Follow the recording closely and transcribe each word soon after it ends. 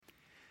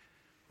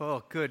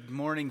Well, good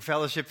morning,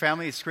 Fellowship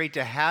family. It's great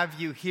to have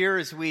you here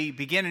as we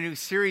begin a new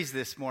series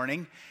this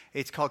morning.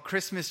 It's called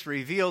Christmas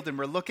Revealed, and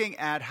we're looking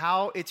at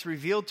how it's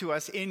revealed to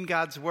us in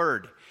God's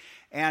Word.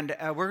 And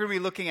we're going to be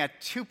looking at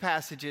two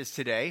passages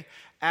today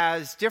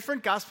as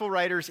different gospel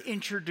writers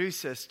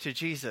introduce us to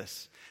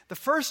Jesus. The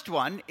first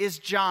one is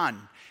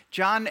John.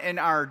 John, in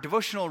our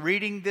devotional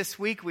reading this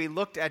week, we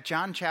looked at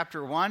John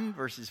chapter 1,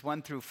 verses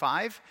 1 through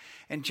 5.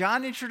 And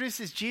John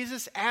introduces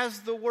Jesus as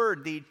the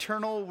Word, the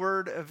eternal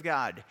Word of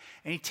God.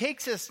 And he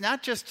takes us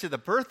not just to the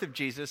birth of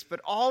Jesus, but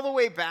all the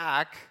way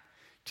back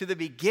to the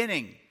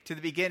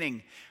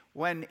beginning,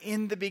 when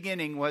in the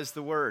beginning was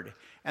the Word.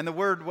 And the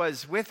Word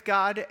was with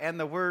God, and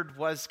the Word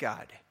was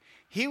God.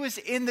 He was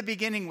in the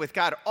beginning with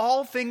God.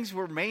 All things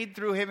were made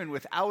through him, and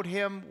without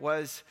him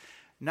was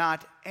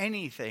not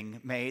anything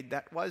made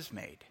that was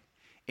made.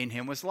 In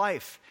him was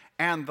life,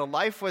 and the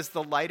life was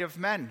the light of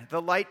men.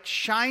 The light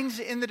shines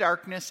in the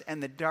darkness,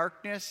 and the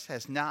darkness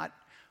has not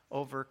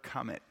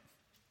overcome it.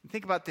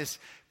 Think about this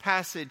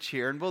passage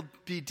here, and we'll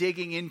be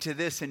digging into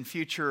this in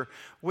future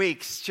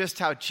weeks, just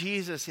how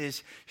Jesus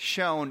is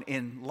shown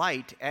in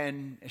light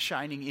and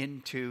shining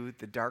into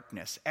the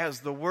darkness as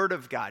the Word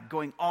of God,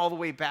 going all the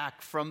way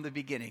back from the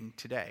beginning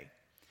today.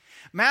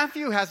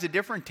 Matthew has a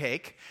different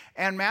take,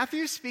 and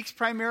Matthew speaks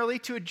primarily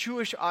to a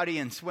Jewish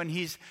audience when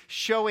he's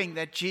showing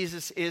that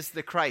Jesus is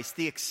the Christ,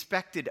 the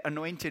expected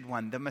anointed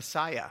one, the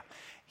Messiah.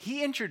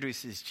 He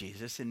introduces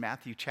Jesus in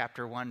Matthew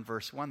chapter 1,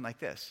 verse 1 like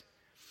this: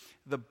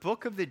 the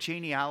book of the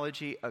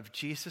genealogy of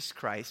Jesus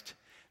Christ,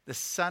 the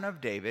son of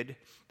David,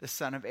 the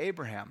son of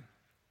Abraham.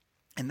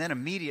 And then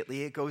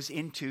immediately it goes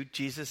into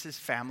Jesus'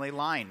 family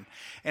line.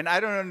 And I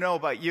don't know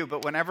about you,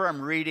 but whenever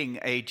I'm reading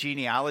a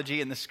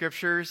genealogy in the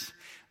scriptures,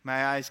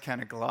 my eyes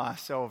kind of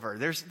gloss over.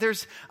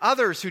 There's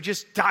others who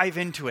just dive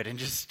into it and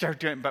just start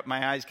doing it, but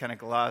my eyes kind of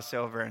gloss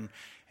over,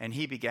 and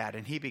he begat,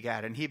 and he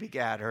begat, and he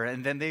begat her,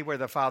 and then they were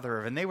the father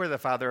of, and they were the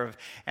father of,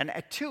 and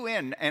at 2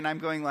 in, and I'm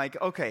going like,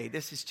 okay,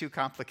 this is too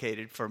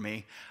complicated for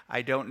me.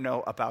 I don't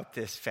know about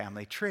this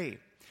family tree.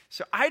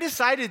 So I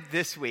decided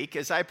this week,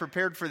 as I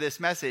prepared for this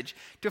message,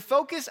 to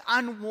focus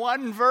on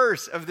one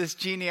verse of this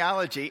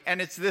genealogy, and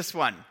it's this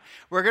one.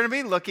 We're going to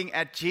be looking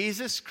at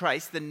Jesus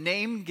Christ, the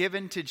name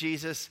given to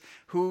Jesus,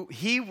 who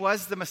he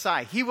was the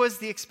Messiah. He was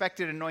the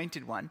expected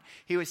anointed one.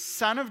 He was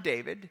son of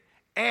David,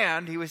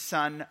 and he was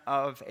son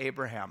of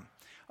Abraham.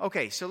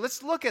 Okay, so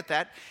let's look at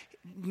that.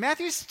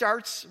 Matthew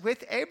starts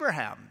with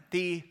Abraham,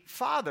 the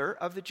father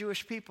of the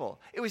Jewish people.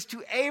 It was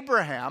to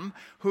Abraham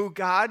who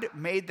God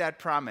made that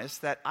promise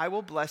that I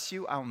will bless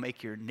you, I will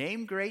make your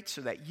name great so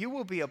that you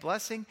will be a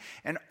blessing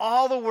and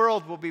all the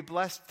world will be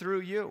blessed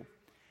through you.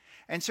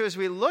 And so as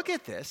we look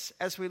at this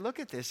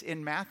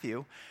in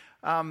Matthew,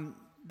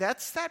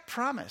 that's that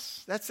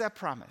promise. That's that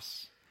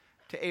promise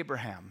to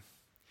Abraham.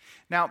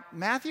 Now,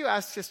 Matthew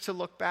asks us to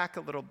look back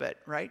a little bit,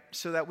 right?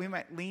 So that we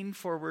might lean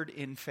forward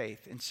in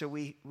faith. And so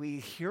we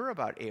hear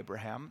about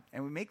Abraham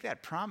and we make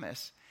that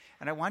promise.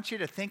 And I want you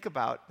to think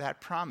about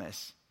that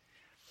promise.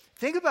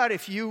 Think about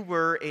if you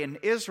were an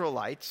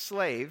Israelite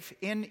slave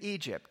in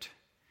Egypt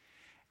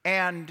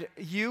and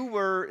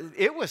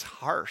it was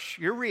harsh.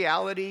 Your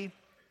reality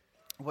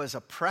was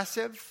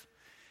oppressive.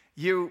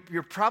 Your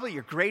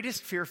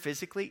greatest fear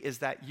physically is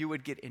that you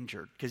would get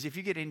injured. Because if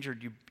you get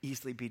injured, you'd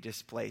easily be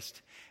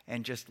displaced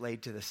and just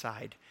laid to the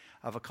side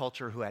of a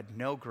culture who had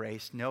no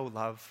grace, no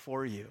love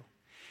for you.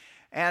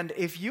 And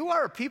if you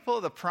are a people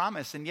of the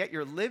promise and yet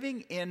you're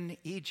living in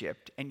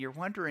Egypt and you're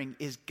wondering,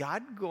 is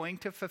God going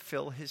to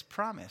fulfill his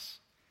promise?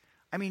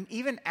 I mean,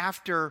 even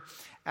after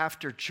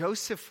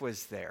Joseph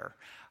was there,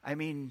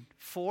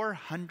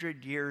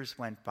 400 years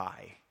went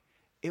by.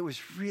 It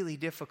was really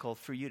difficult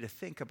for you to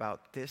think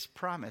about this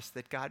promise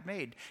that God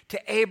made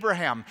to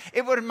Abraham.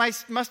 It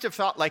must have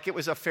felt like it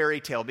was a fairy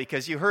tale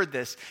because you heard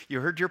this.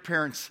 You heard your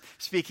parents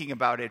speaking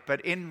about it.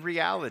 But in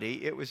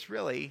reality, it was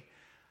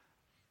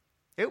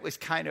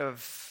kind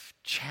of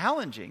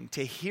challenging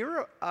to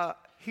hear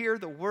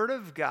the word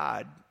of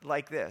God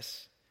like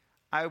this.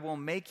 I will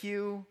make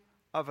you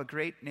of a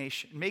great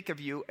nation, make of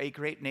you a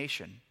great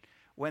nation.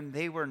 When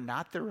they were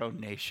not their own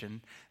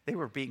nation, they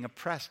were being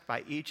oppressed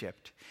by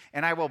Egypt.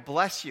 And I will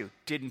bless you.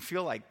 Didn't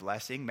feel like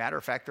blessing. Matter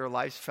of fact, their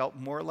lives felt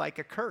more like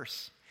a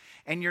curse.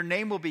 And your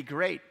name will be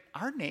great.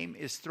 Our name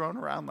is thrown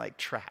around like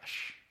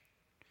trash.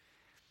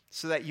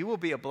 So that you will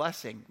be a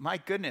blessing. My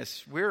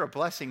goodness, we're a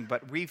blessing,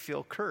 but we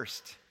feel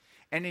cursed.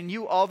 And in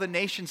you, all the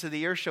nations of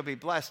the earth shall be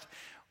blessed.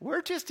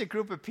 We're just a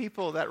group of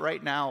people that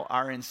right now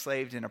are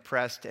enslaved and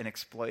oppressed and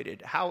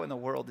exploited. How in the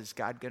world is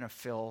God going to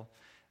fulfill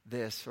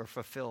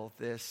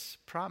this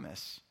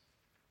promise?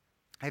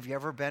 Have you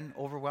ever been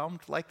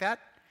overwhelmed like that?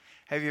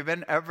 Have you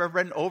ever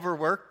been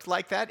overworked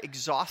like that,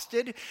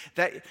 exhausted?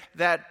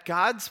 That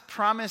God's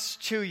promise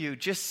to you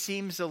just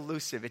seems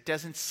elusive. It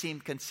doesn't seem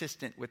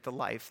consistent with the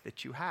life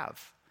that you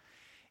have.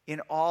 In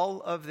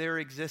all of their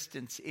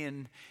existence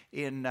in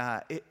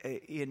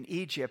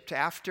Egypt,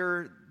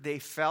 after they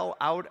fell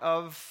out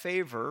of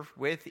favor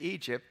with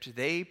Egypt,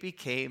 they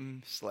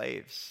became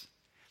slaves.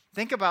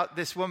 Think about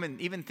this woman,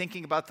 even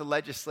thinking about the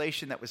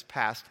legislation that was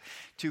passed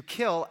to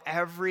kill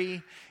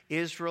every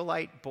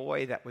Israelite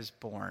boy that was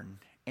born.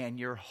 And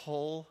your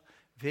whole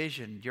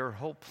vision, your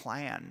whole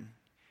plan,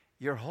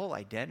 your whole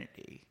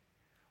identity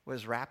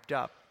was wrapped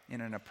up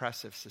in an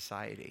oppressive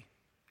society.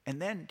 And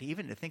then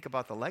even to think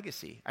about the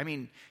legacy. I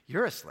mean,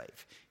 you're a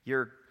slave.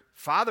 Your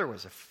father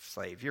was a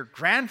slave. Your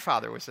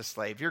grandfather was a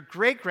slave. Your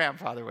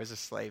great-grandfather was a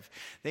slave.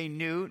 They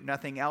knew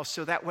nothing else.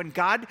 So that when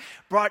God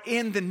brought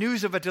in the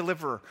news of a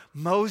deliverer,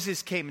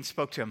 Moses came and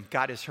spoke to him.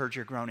 God has heard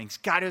your groanings.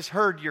 God has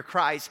heard your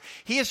cries.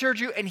 He has heard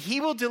you, and he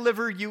will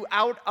deliver you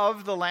out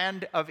of the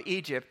land of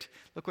Egypt.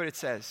 Look what it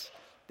says.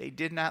 They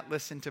did not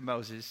listen to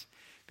Moses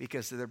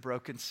because of their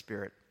broken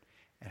spirit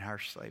and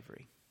harsh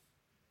slavery.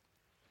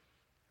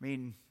 I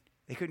mean,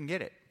 they couldn't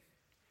get it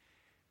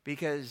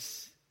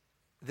because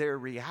their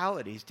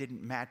realities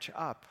didn't match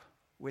up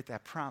with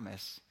that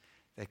promise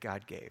that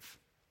God gave.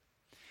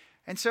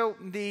 And so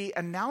the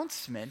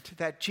announcement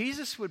that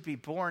Jesus would be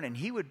born and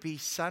he would be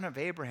son of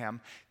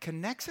Abraham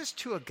connects us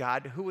to a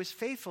God who was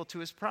faithful to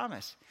his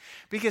promise.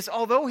 Because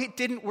although it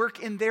didn't work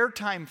in their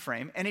time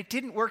frame and it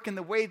didn't work in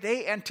the way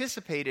they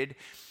anticipated,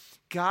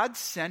 God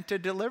sent a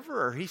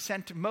deliverer. He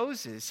sent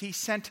Moses. He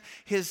sent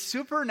his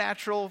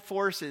supernatural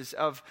forces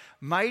of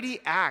mighty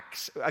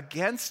acts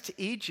against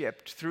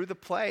Egypt through the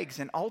plagues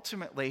and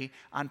ultimately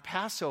on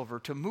Passover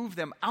to move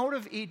them out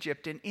of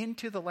Egypt and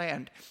into the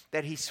land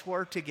that he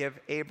swore to give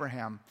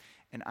Abraham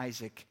and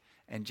Isaac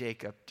and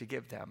Jacob to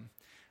give them.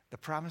 The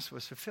promise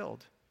was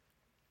fulfilled.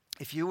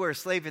 If you were a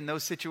slave in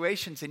those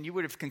situations and you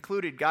would have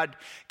concluded God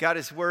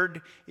his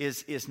word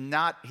is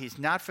not, he's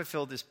not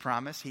fulfilled his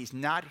promise, he's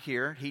not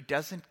here, he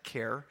doesn't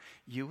care,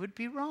 you would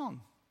be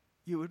wrong.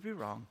 You would be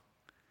wrong.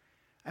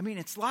 I mean,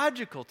 it's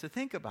logical to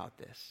think about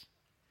this.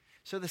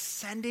 So the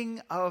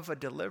sending of a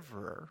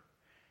deliverer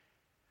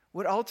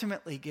would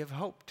ultimately give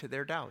hope to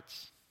their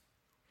doubts.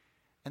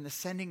 And the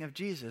sending of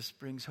Jesus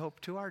brings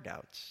hope to our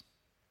doubts.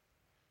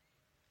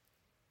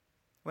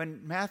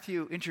 When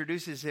Matthew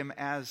introduces him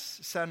as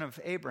son of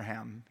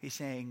Abraham, he's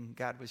saying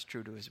God was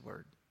true to his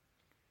word.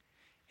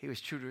 He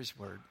was true to his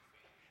word.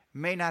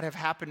 May not have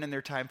happened in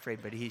their time frame,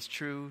 but he's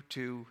true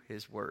to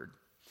his word.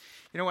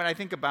 You know, when I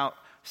think about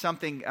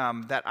something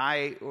that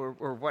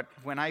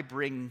when I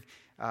bring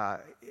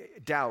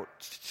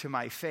doubt to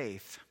my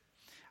faith,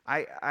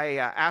 I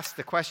ask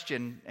the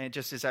question, and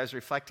just as I was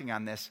reflecting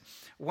on this,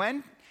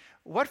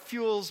 what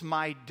fuels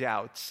my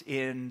doubts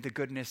in the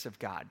goodness of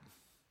God?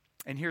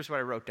 And here's what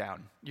I wrote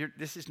down.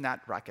 This is not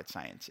rocket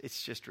science.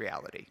 It's just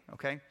reality,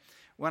 okay?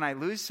 When I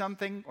lose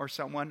something or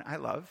someone I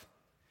love,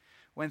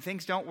 when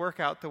things don't work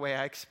out the way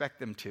I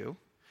expect them to,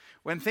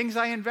 when things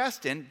I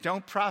invest in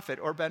don't profit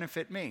or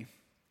benefit me.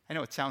 I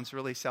know it sounds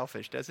really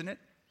selfish, doesn't it?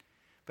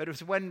 But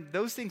it's when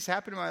those things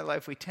happen in my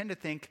life, we tend to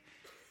think,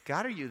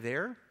 God, are you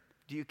there?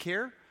 Do you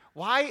care?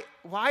 Why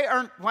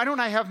don't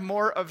I have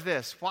more of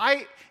this?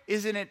 Why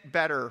isn't it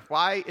better?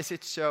 Why is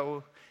it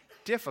so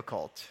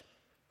difficult?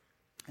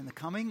 And the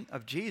coming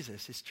of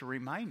Jesus is to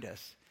remind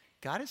us,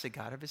 God is a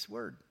God of his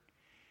word.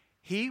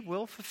 He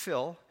will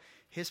fulfill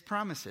his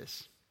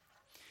promises.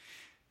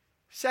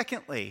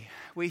 Secondly,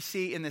 we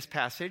see in this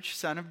passage,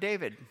 son of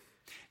David.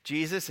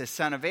 Jesus is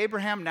son of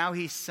Abraham, now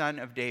he's son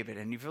of David.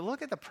 And if you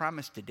look at the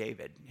promise to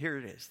David, here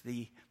it is.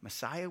 The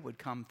Messiah would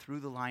come through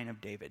the line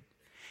of David.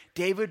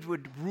 David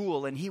would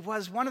rule, and he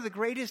was one of the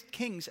greatest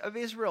kings of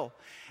Israel.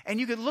 And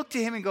you could look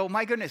to him and go,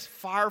 my goodness,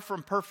 far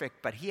from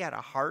perfect, but he had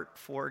a heart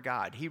for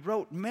God. He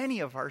wrote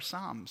many of our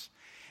Psalms,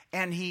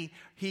 and he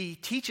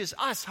teaches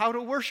us how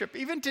to worship.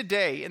 Even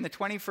today, in the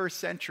 21st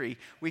century,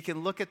 we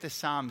can look at the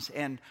Psalms,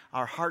 and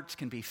our hearts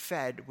can be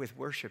fed with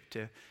worship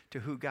to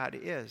who God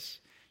is.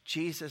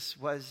 Jesus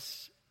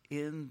was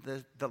in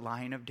the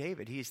line of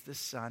David. He's the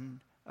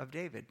son of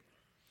David.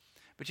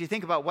 But you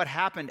think about what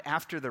happened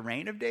after the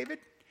reign of David?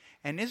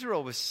 And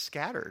Israel was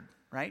scattered,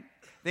 right?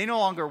 They no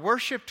longer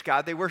worshiped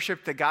God. They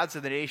worshiped the gods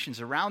of the nations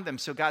around them.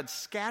 So God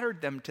scattered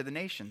them to the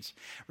nations.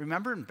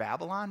 Remember in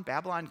Babylon?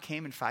 Babylon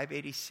came in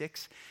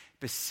 586,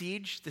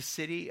 besieged the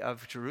city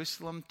of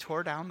Jerusalem,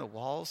 tore down the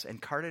walls,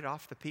 and carted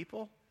off the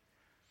people.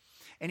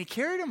 And he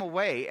carried them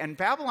away. And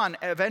Babylon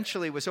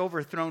eventually was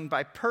overthrown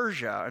by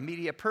Persia,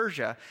 Media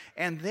Persia,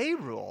 and they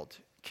ruled.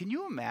 Can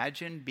you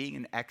imagine being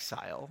in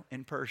exile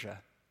in Persia?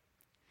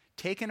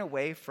 Taken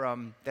away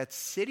from that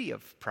city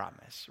of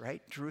promise,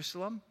 right?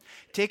 Jerusalem.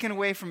 Taken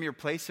away from your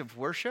place of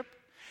worship.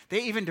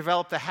 They even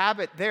developed the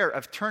habit there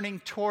of turning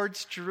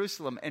towards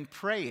Jerusalem and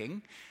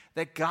praying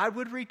that God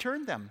would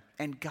return them.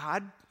 And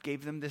God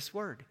gave them this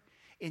word.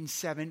 In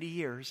 70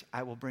 years,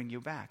 I will bring you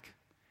back.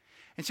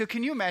 And so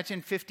can you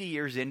imagine 50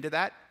 years into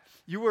that?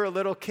 You were a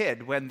little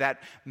kid when that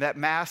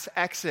mass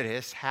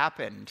exodus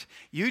happened.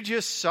 You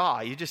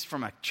just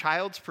from a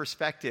child's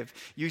perspective,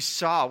 you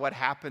saw what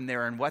happened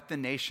there and what the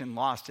nation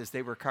lost as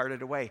they were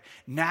carted away.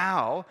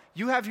 Now,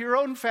 you have your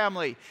own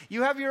family.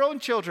 You have your own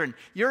children.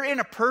 You're in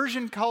a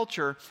Persian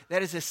culture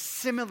that is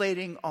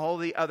assimilating all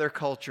the other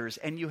cultures.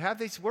 And you have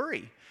this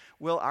worry.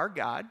 Will our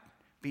God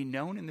be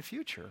known in the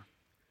future?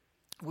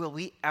 will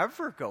we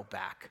ever go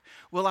back?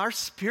 Will our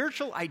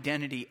spiritual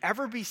identity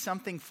ever be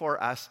something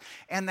for us?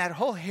 And that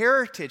whole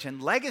heritage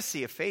and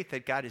legacy of faith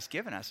that God has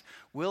given us,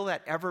 will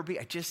that ever be?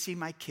 I just see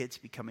my kids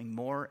becoming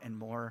more and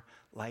more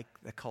like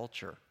the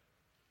culture.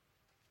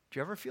 Do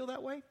you ever feel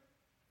that way?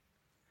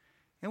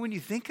 And when you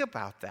think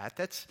about that,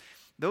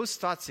 those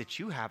thoughts that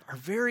you have are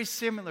very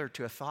similar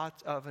to a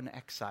thought of an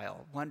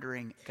exile,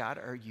 wondering, God,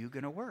 are you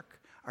going to work?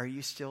 Are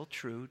you still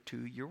true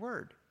to your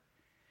word?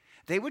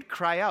 They would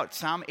cry out.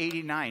 Psalm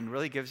 89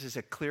 really gives us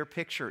a clear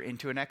picture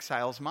into an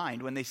exile's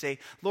mind when they say,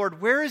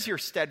 Lord, where is your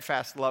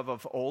steadfast love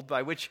of old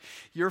by which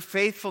your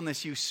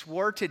faithfulness you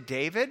swore to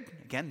David?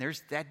 Again,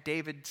 there's that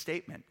David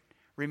statement.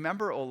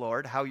 Remember, O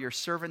Lord, how your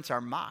servants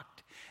are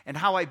mocked, and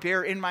how I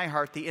bear in my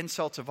heart the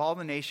insults of all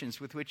the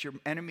nations with which your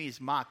enemies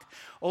mock.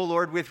 O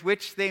Lord, with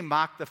which they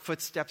mock the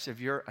footsteps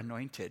of your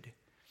anointed.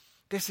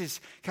 This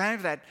is kind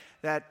of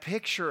that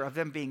picture of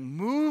them being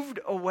moved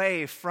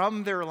away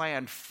from their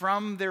land,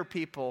 from their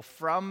people,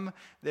 from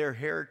their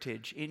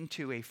heritage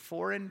into a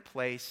foreign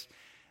place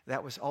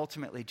that was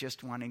ultimately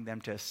just wanting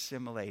them to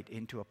assimilate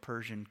into a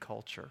Persian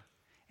culture.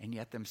 And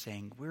yet them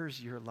saying,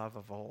 where's your love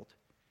of old?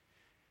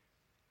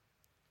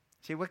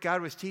 See, what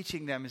God was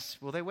teaching them is,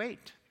 will they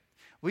wait?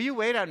 Will you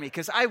wait on me?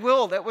 Because I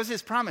will. That was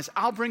his promise.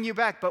 I'll bring you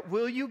back. But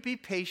will you be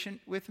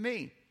patient with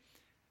me?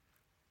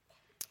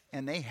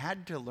 And they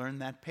had to learn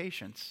that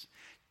patience,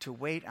 to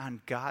wait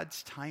on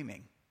God's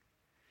timing.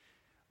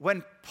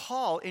 When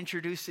Paul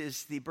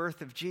introduces the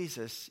birth of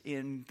Jesus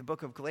in the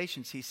book of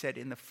Galatians, he said,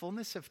 in the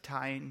fullness of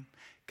time,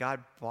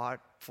 God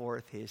brought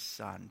forth his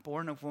son,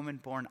 born of woman,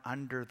 born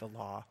under the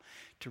law,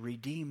 to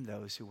redeem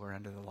those who were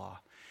under the law.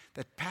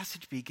 That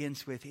passage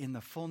begins with, in the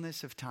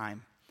fullness of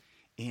time,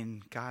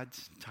 in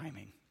God's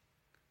timing,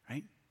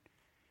 right?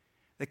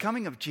 The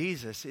coming of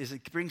Jesus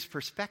it brings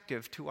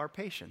perspective to our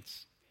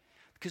patience.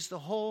 Because the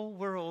whole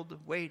world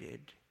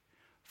waited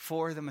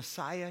for the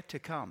Messiah to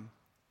come.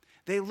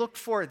 They looked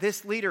for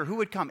this leader who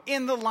would come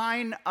in the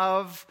line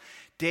of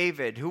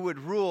David, who would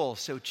rule.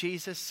 So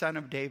Jesus, son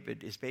of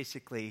David, is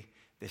basically,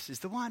 this is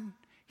the one.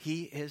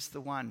 He is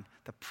the one,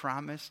 the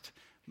promised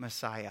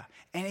Messiah.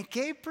 And it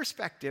gave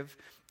perspective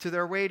to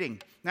their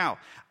waiting. Now,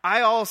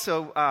 I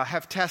also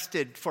have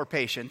tested for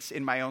patience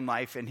in my own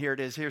life, and here it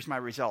is. Here's my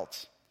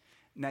results.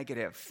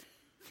 Negative.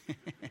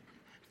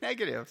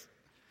 Negative.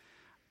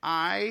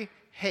 I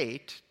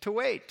hate to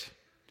wait.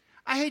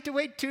 I hate to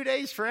wait 2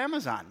 days for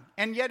Amazon.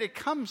 And yet it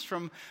comes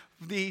from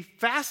the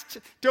vast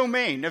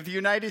domain of the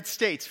United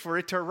States for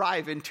it to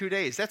arrive in 2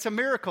 days. That's a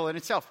miracle in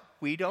itself.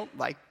 We don't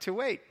like to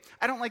wait.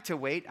 I don't like to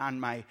wait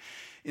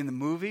in the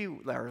movie,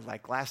 or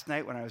like last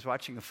night when I was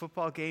watching a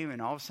football game and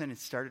all of a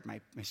sudden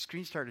my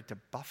screen started to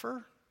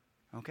buffer.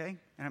 Okay?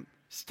 And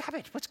stop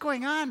it. What's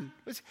going on?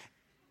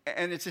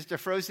 And it's just a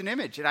frozen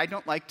image. And I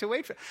don't like to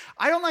wait.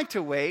 I don't like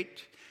to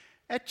wait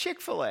at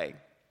Chick-fil-A.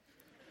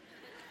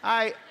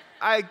 I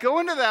go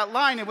into that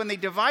line, and when they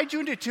divide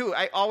you into two,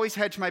 I always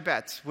hedge my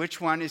bets.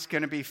 Which one is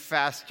going to be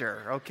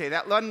faster? Okay,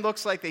 that one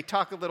looks like they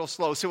talk a little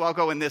slow, so I'll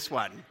go in this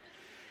one.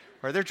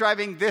 Or they're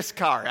driving this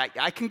car.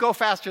 I can go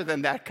faster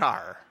than that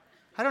car.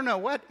 I don't know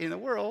what in the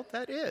world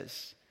that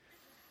is.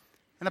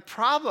 And the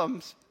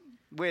problems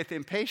with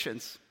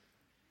impatience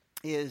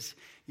is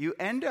you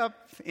end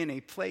up in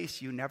a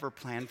place you never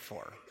planned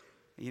for.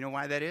 You know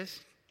why that is?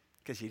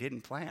 Because you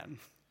didn't plan.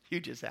 You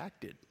just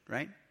acted,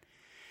 right?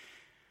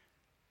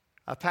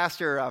 A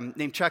pastor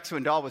named Chuck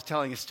Swindoll was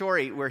telling a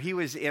story where he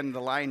was in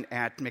the line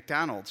at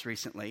McDonald's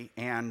recently,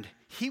 and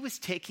he was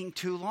taking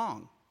too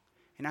long.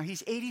 And now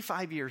he's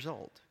 85 years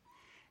old.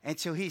 And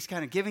so he's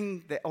kind of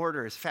giving the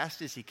order as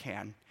fast as he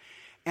can.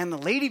 And the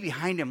lady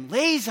behind him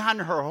lays on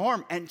her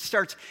horn and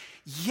starts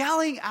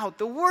yelling out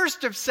the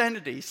worst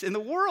obscenities in the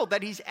world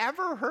that he's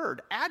ever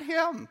heard at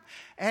him.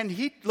 And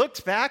he looks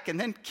back and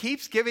then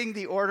keeps giving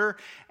the order.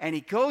 And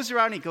he goes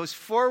around, he goes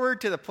forward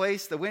to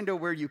the window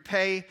where you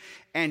pay,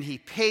 and he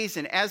pays.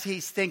 And as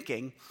he's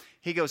thinking,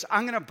 he goes,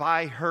 I'm going to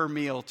buy her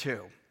meal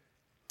too.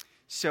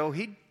 So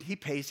he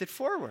pays it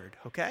forward,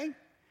 okay?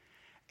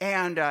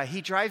 And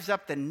he drives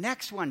up the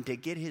next one to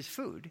get his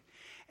food.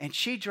 And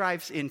she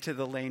drives into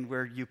the lane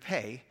where you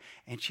pay,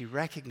 and she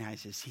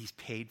recognizes he's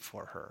paid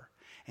for her.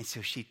 And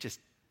so she just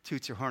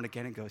toots her horn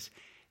again and goes,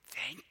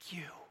 thank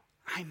you,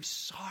 I'm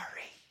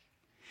sorry.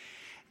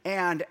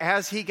 And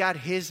as he got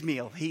his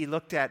meal, he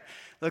looked at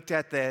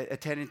the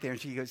attendant there, and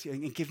she goes,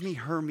 give me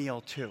her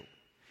meal too.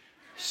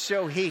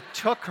 So he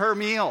took her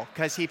meal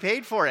because he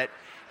paid for it,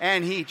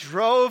 and he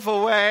drove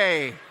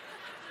away.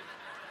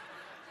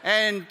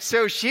 And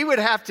so she would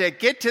have to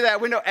get to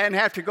that window and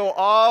have to go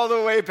all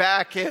the way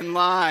back in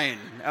line,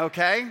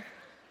 okay?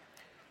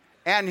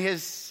 And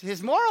his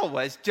moral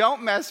was,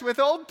 don't mess with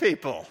old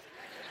people.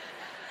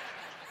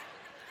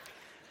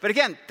 But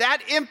again,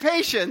 that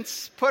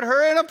impatience put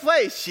her in a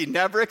place she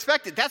never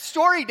expected. That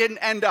story didn't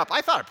end up.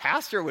 I thought a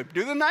pastor would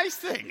do the nice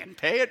thing and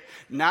pay it.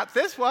 Not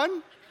this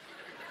one.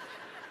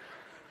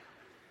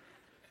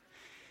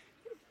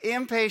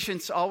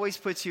 Impatience always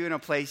puts you in a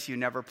place you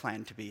never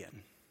planned to be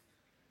in.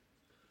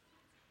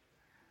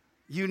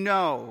 You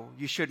know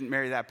you shouldn't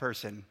marry that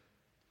person.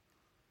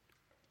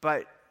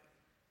 but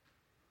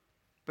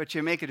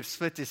you make it a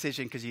split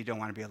decision because you don't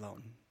want to be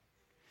alone.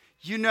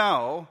 You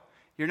know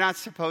you're not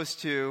supposed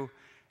to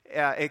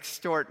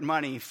extort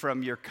money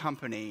from your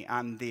company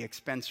on the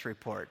expense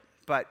report,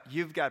 but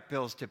you've got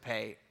bills to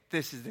pay.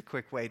 This is the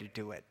quick way to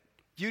do it.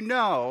 You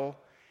know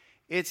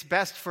it's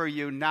best for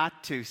you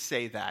not to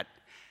say that,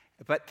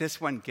 but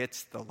this one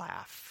gets the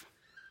laugh.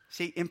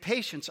 See,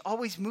 impatience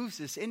always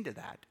moves us into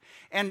that.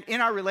 And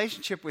in our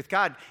relationship with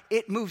God,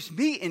 it moves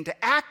me into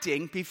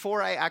acting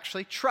before I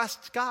actually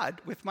trust God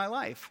with my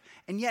life.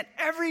 And yet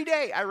every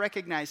day I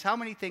recognize how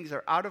many things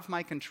are out of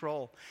my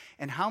control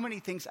and how many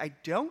things I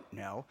don't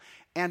know,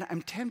 and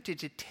I'm tempted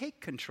to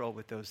take control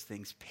with those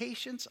things.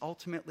 Patience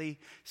ultimately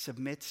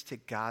submits to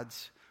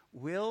God's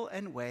will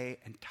and way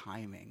and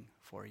timing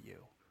for you.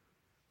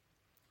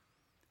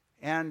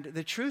 And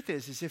the truth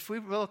is if we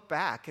look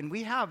back, and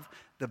we have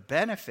the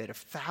benefit of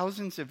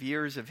thousands of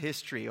years of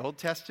history, Old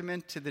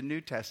Testament to the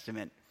New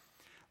Testament,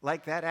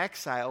 like that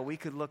exile, we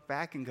could look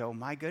back and go,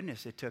 my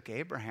goodness, it took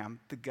Abraham,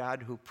 the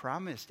God who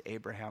promised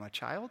Abraham a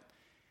child,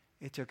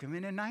 it took him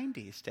in the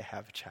 90s to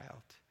have a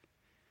child.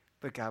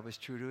 But God was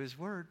true to his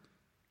word.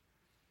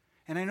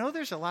 And I know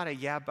there's a lot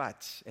of yeah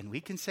buts, and we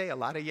can say a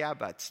lot of yeah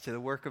buts to the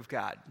work of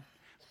God,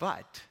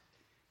 but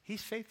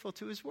he's faithful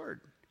to his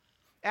word.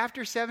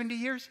 After 70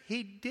 years,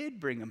 he did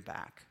bring him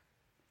back.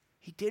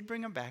 He did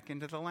bring him back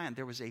into the land.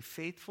 There was a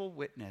faithful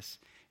witness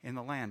in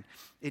the land.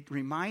 It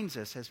reminds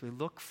us as we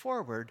look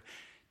forward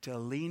to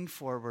lean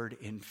forward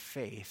in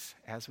faith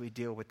as we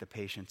deal with the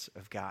patience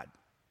of God.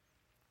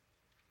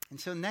 And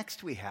so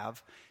next we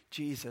have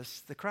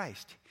Jesus the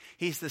Christ.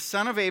 He's the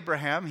son of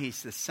Abraham.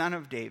 He's the son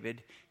of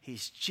David.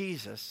 He's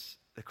Jesus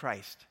the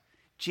Christ.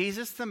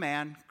 Jesus the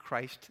man,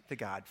 Christ the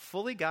God,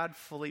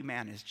 fully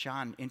man, as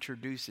John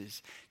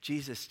introduces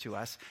Jesus to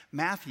us.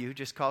 Matthew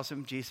just calls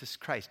him Jesus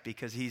Christ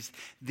because he's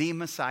the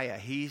Messiah.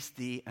 He's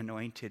the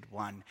anointed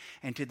one.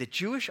 And to the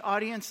Jewish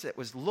audience that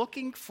was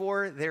looking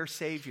for their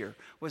Savior,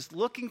 was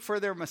looking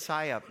for their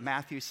Messiah,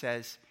 Matthew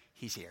says,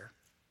 he's here.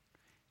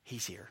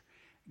 He's here.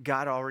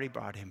 God already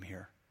brought him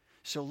here.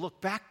 So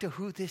look back to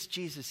who this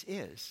Jesus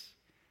is.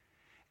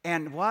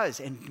 And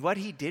what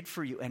he did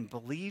for you, and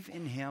believe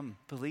in him.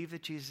 Believe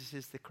that Jesus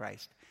is the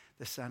Christ,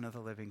 the Son of the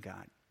living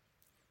God.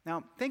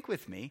 Now, think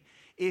with me,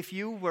 if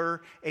you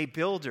were a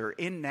builder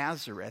in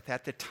Nazareth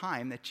at the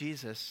time that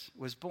Jesus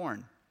was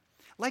born,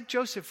 like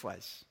Joseph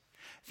was.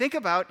 Think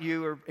about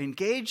you are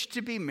engaged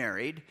to be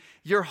married.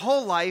 Your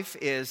whole life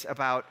is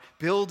about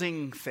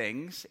building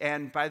things.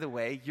 And by the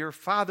way, your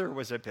father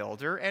was a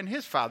builder, and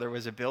his father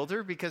was a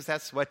builder because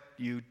that's what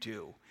you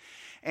do.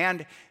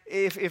 And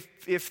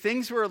if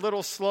things were a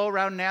little slow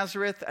around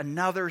Nazareth,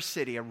 another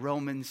city, a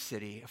Roman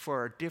city,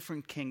 for a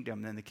different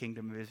kingdom than the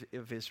kingdom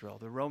of Israel,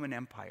 the Roman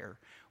Empire,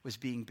 was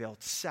being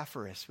built.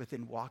 Sepphoris,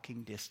 within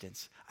walking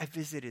distance. I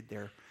visited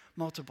there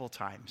multiple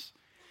times.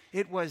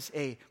 It was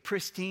a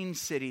pristine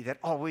city that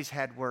always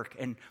had work.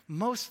 And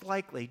most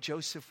likely,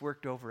 Joseph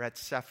worked over at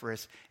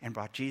Sepphoris and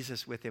brought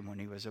Jesus with him when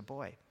he was a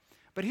boy.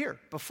 But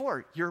here,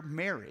 before you're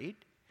married,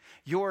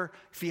 your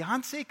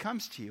fiance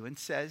comes to you and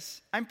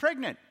says, I'm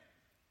pregnant.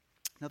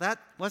 Now, that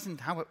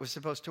wasn't how it was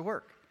supposed to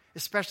work,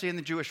 especially in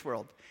the Jewish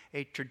world,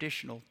 a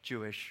traditional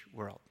Jewish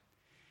world.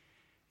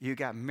 You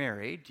got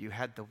married, you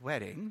had the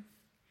wedding,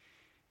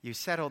 you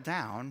settled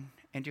down,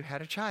 and you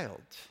had a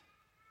child.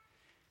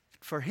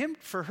 For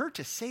her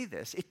to say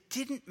this, it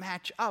didn't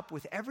match up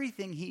with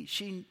everything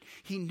he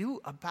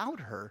knew about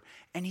her,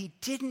 and he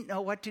didn't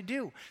know what to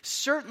do.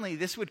 Certainly,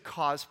 this would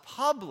cause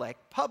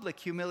public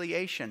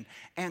humiliation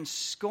and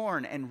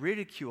scorn and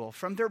ridicule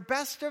from their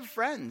best of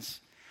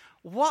friends.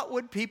 What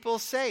would people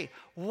say?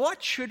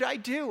 What should I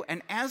do?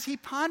 And as he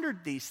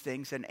pondered these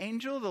things, an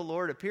angel of the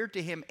Lord appeared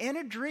to him in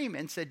a dream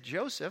and said,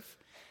 Joseph,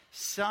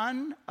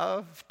 son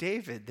of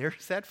David,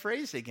 there's that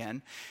phrase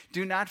again,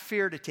 do not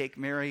fear to take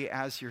Mary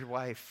as your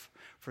wife,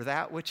 for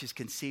that which is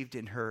conceived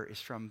in her is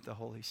from the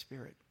Holy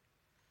Spirit.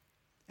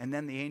 And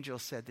then the angel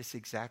said this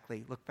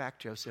exactly. Look back,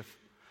 Joseph.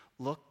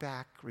 Look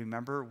back.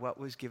 Remember what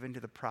was given to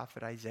the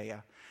prophet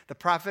Isaiah. The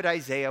prophet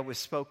Isaiah was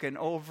spoken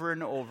over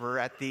and over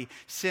at the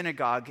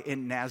synagogue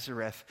in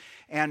Nazareth.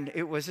 And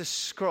it was a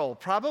scroll,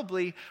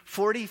 probably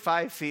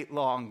 45 feet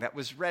long, that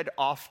was read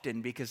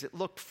often because it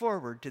looked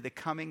forward to the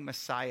coming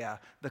Messiah,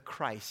 the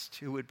Christ,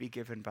 who would be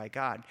given by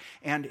God.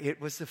 And it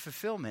was the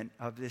fulfillment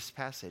of this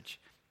passage.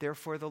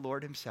 Therefore, the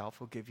Lord himself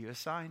will give you a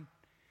sign.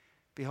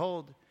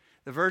 Behold,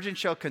 the virgin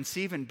shall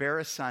conceive and bear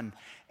a son,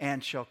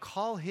 and shall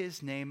call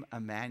his name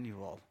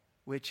Emmanuel,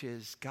 which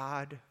is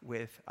God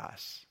with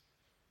us.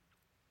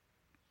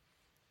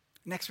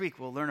 Next week,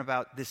 we'll learn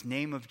about this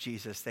name of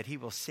Jesus, that he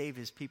will save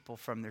his people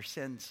from their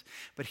sins.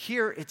 But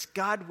here, it's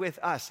God with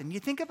us. And you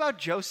think about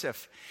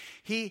Joseph.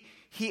 He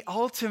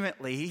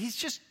ultimately, he's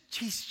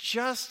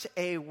just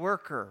a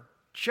worker,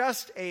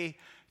 just a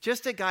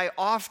guy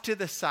off to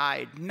the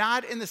side,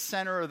 not in the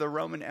center of the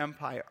Roman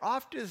Empire,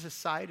 off to the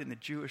side in the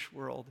Jewish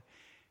world.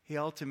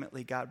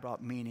 Ultimately, God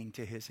brought meaning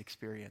to his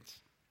experience.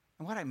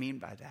 And what I mean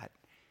by that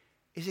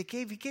is he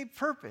gave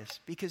purpose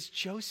because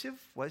Joseph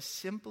was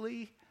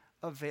simply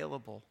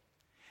available.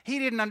 He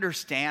didn't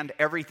understand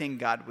everything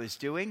God was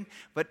doing,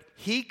 but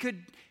he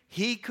could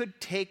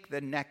take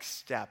the next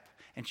step.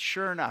 And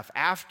sure enough,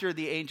 after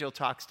the angel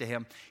talks to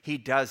him, he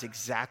does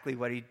exactly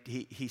what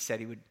he said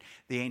he would.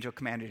 The angel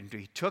commanded him to.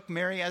 He took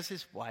Mary as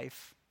his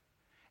wife,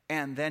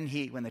 and then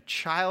when the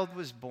child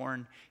was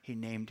born, he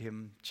named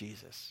him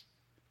Jesus.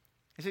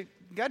 You see,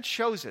 God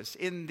shows us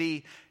in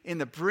the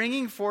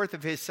bringing forth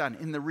of his son,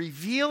 in the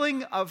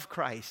revealing of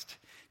Christ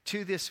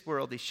to this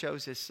world, he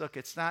shows us, look,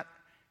 it's not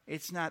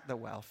the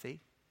wealthy,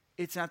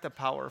 it's not the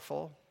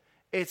powerful,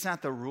 it's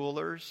not the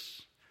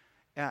rulers,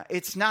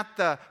 it's not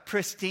the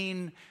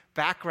pristine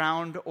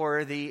background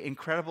or the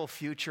incredible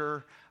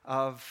future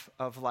of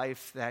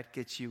life that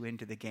gets you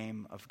into the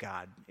game of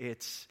God.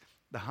 It's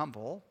the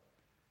humble,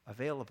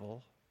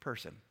 available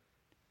person,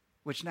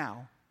 which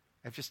now,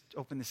 I've just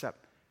opened this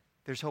up,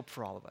 there's hope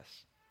for all of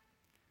us,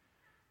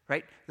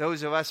 right?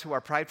 Those of us who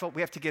are prideful,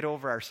 we have to get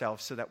over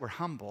ourselves so that we're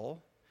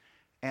humble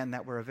and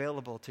that we're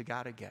available to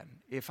God again.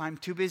 If I'm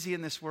too busy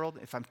in this world,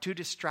 if I'm too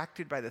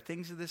distracted by the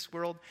things of this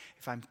world,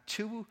 if I'm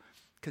too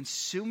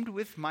consumed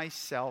with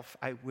myself,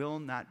 I will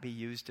not be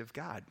used of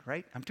God,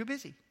 right? I'm too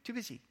busy.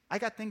 I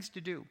got things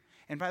to do.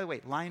 And by the way,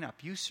 line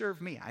up. You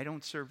serve me. I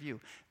don't serve you.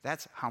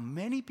 That's how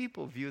many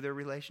people view their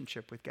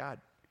relationship with God.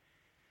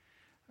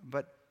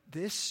 But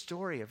this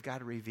story of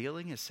God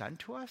revealing his son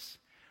to us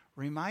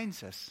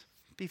reminds us,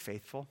 be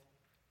faithful,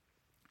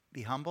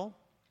 be humble,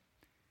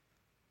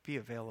 be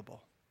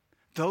available.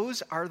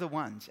 Those are the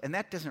ones. And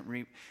that doesn't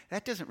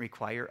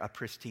require a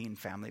pristine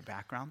family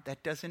background.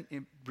 That doesn't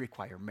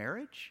require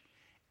marriage.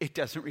 It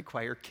doesn't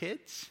require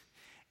kids.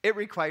 It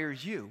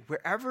requires you.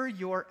 Wherever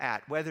you're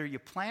at, whether you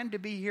plan to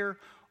be here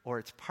or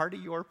it's part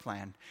of your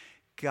plan,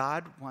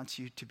 God wants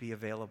you to be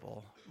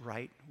available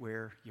right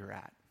where you're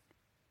at.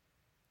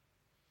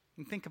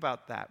 And think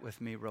about that with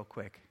me real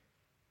quick.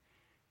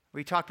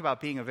 We talked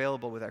about being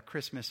available with our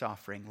Christmas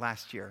offering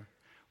last year.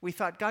 We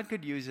thought God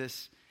could use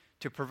us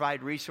to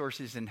provide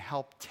resources and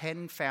help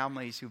 10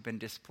 families who've been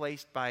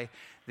displaced by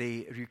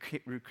the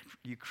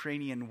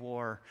Ukrainian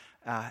war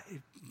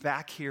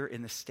back here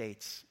in the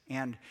States.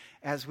 And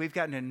as we've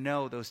gotten to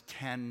know those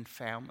 10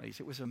 families,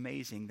 it was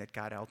amazing that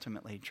God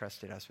ultimately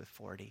trusted us with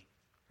 40,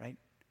 right?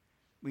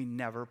 We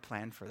never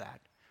planned for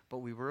that, but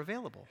we were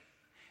available.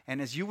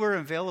 And as you were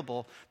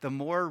available, the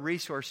more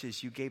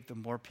resources you gave, the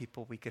more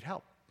people we could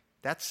help.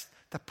 That's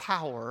the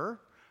power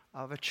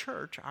of a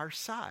church our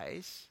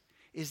size,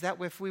 is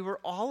that if we were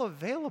all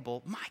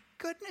available, my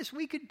goodness,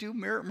 we could do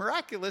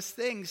miraculous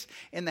things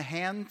in the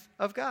hand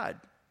of God.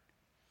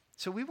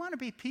 So we want to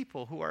be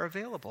people who are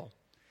available,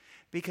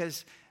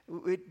 because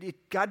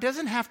God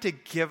doesn't have to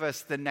give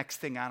us the next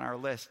thing on our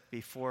list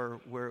before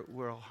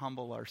we'll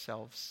humble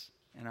ourselves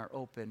and are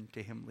open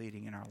to him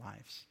leading in our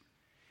lives.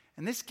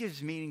 And this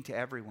gives meaning to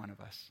every one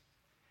of us.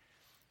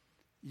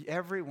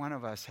 Every one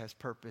of us has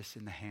purpose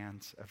in the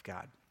hands of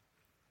God.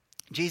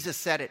 Jesus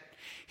said it.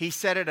 He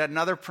said it,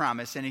 another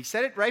promise, and he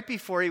said it right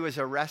before he was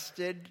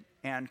arrested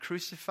and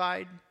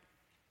crucified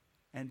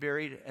and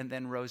buried and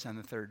then rose on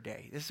the third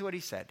day. This is what he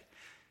said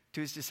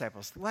to his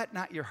disciples. Let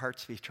not your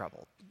hearts be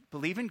troubled.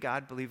 Believe in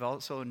God, believe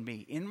also in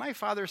me. In my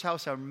Father's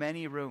house are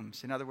many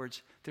rooms. In other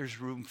words, there's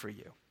room for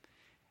you.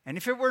 And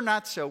if it were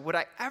not so, would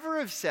I ever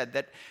have said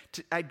that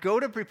I'd go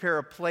to prepare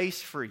a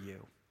place for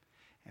you?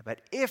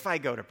 But if I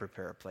go to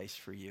prepare a place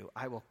for you,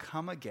 I will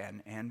come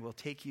again and will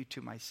take you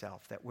to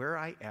myself, that where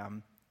I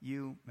am,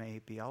 you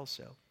may be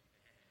also.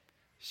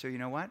 So you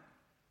know what?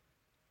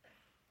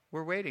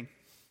 We're waiting.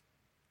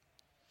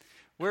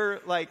 We're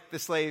like the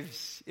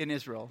slaves in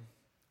Israel.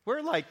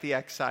 We're like the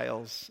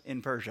exiles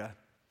in Persia.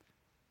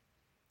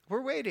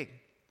 We're waiting.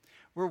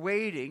 We're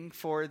waiting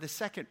for the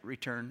second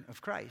return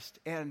of Christ.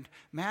 And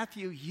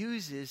Matthew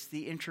uses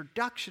the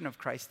introduction of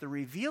Christ, the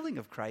revealing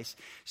of Christ,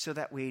 so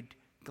that we'd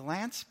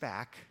glance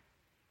back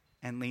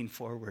and lean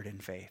forward in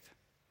faith.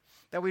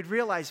 That we'd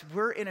realize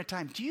we're in a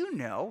time, do you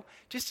know,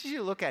 just as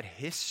you look at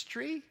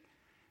history,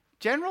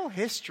 general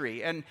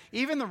history, and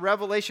even the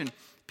Revelation,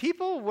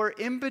 people were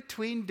in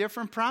between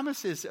different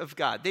promises of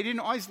God. They didn't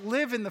always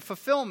live in the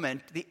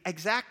fulfillment, the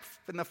exact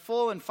and the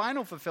full and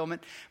final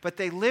fulfillment, but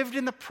they lived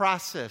in the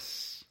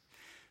process.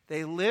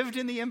 They lived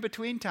in the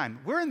in-between time.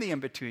 We're in the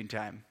in-between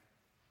time.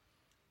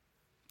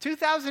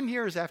 2,000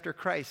 years after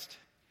Christ,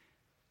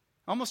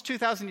 almost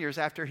 2,000 years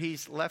after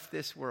he's left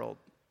this world,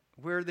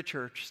 we're the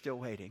church still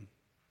waiting.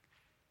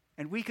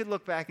 And we could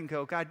look back and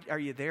go, God, are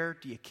you there?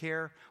 Do you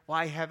care?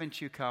 Why haven't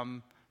you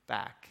come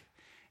back?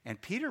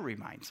 And Peter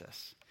reminds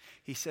us.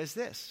 He says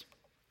this,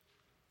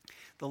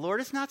 the Lord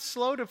is not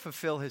slow to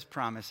fulfill his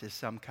promises,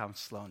 some count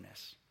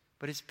slowness,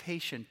 but is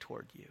patient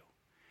toward you,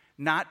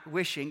 not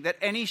wishing that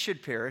any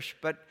should perish,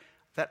 but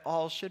that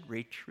all should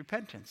reach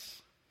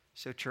repentance.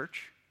 So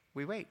church,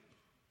 we wait.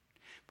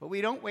 But we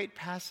don't wait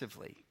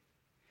passively.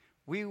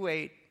 We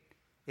wait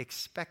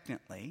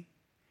expectantly,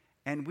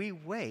 and we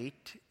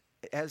wait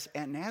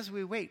as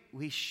we wait,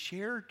 we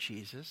share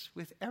Jesus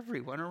with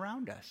everyone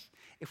around us.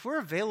 If we're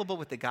available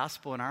with the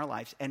gospel in our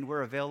lives and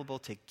we're available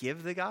to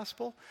give the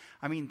gospel,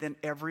 then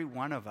every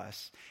one of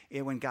us,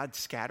 when God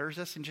scatters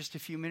us in just a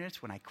few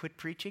minutes, when I quit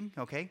preaching,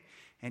 okay,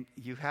 and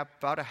you have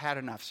about had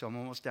enough, so I'm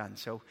almost done.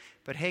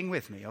 But hang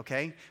with me,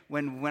 okay?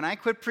 When I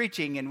quit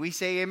preaching and we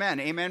say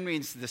amen, amen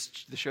means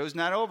the show's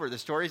not over, the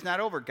story's not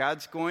over.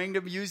 God's going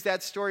to use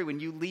that story when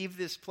you leave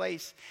this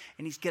place,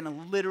 and he's going to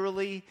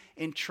literally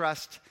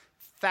entrust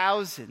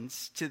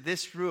thousands to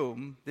this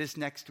room this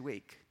next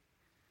week.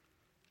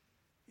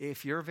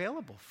 If you're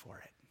available for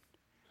it,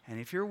 and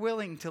if you're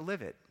willing to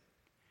live it,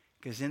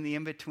 because in the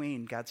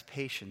in-between, God's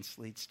patience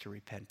leads to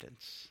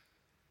repentance.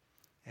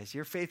 As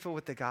you're faithful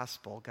with the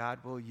gospel,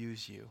 God will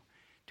use you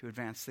to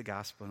advance the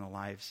gospel in the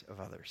lives of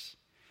others.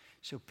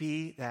 So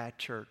be that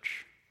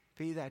church.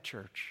 Be that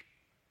church.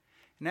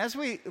 And as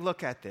we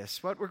look at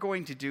this, what we're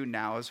going to do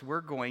now is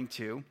we're going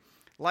to,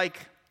 like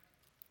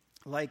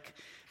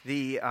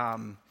the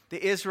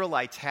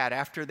Israelites had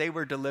after they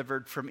were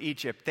delivered from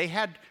Egypt, they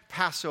had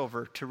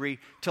Passover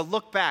to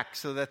look back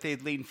so that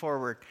they'd lean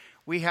forward.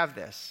 We have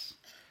this.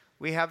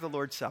 We have the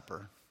Lord's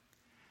Supper.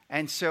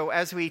 And so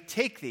as we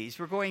take these,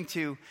 we're going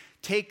to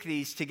take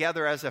these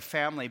together as a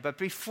family. But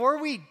before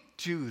we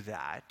do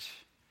that,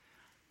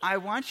 I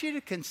want you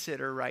to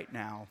consider right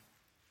now,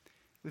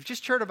 we've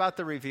just heard about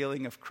the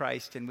revealing of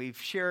Christ, and we've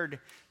shared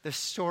the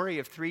story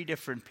of 3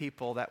 different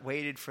people that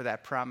waited for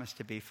that promise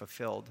to be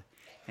fulfilled.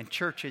 And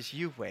church, as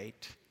you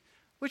wait,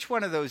 which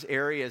one of those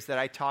areas that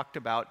I talked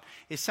about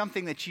is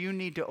something that you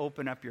need to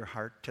open up your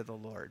heart to the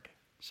Lord?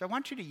 So I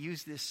want you to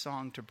use this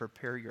song to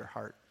prepare your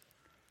heart.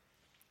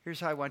 Here's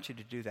how I want you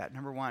to do that.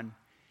 Number 1,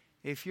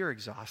 if you're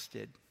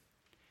exhausted,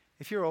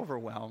 if you're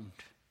overwhelmed,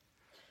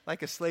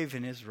 like a slave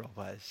in Israel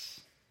was,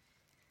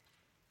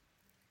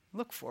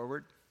 look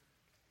forward.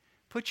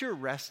 Put your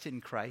rest in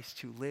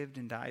Christ who lived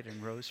and died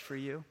and rose for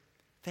you.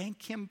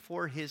 Thank him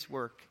for his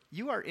work.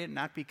 You are in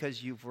not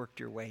because you've worked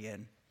your way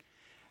in.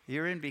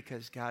 You're in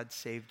because God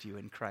saved you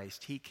in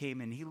Christ. He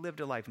came and he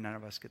lived a life none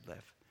of us could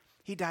live.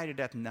 He died a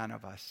death none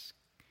of us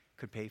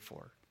could pay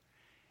for.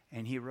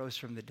 And he rose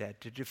from the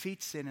dead to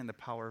defeat sin and the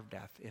power of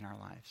death in our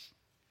lives.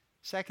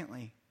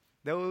 Secondly,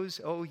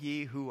 those, O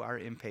ye who are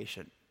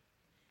impatient.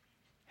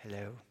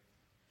 Hello.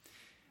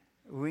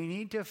 We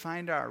need to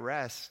find our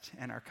rest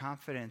and our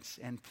confidence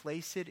and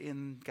place it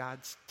in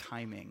God's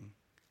timing.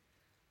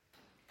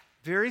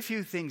 Very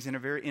few things in a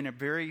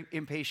very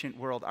impatient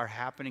world are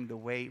happening the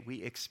way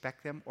we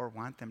expect them or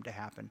want them to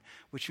happen,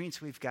 which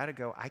means we've got to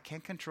go, I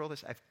can't control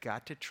this. I've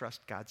got to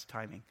trust God's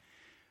timing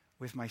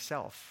with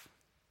myself,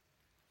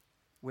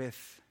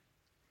 with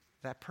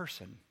that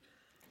person,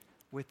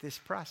 with this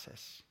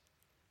process.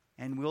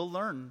 And we'll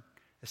learn,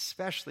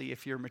 especially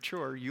if you're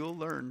mature, you'll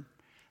learn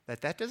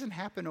that doesn't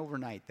happen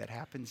overnight. That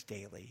happens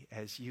daily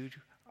as you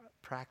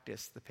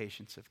practice the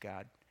patience of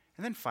God.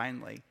 And then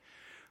finally,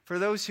 for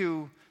those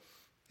who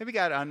maybe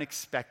got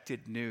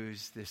unexpected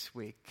news this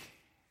week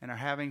and are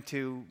having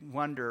to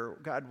wonder,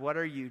 God, what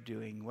are you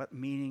doing? What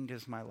meaning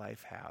does my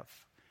life have?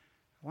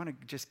 I want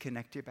to just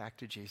connect you back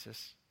to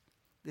Jesus.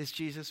 This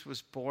Jesus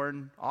was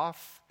born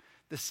off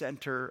the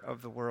center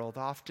of the world,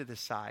 off to the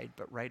side,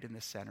 but right in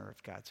the center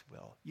of God's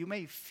will. You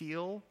may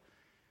feel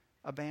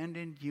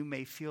abandoned. You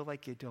may feel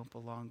like you don't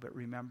belong, but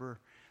remember,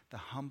 the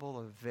humble,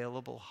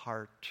 available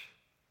heart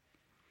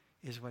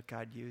is what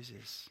God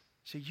uses.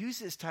 So use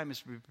this time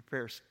as we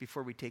prepare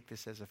before we take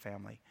this as a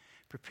family.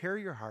 Prepare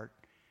your heart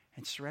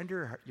and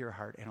surrender your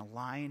heart and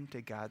align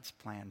to God's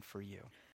plan for you.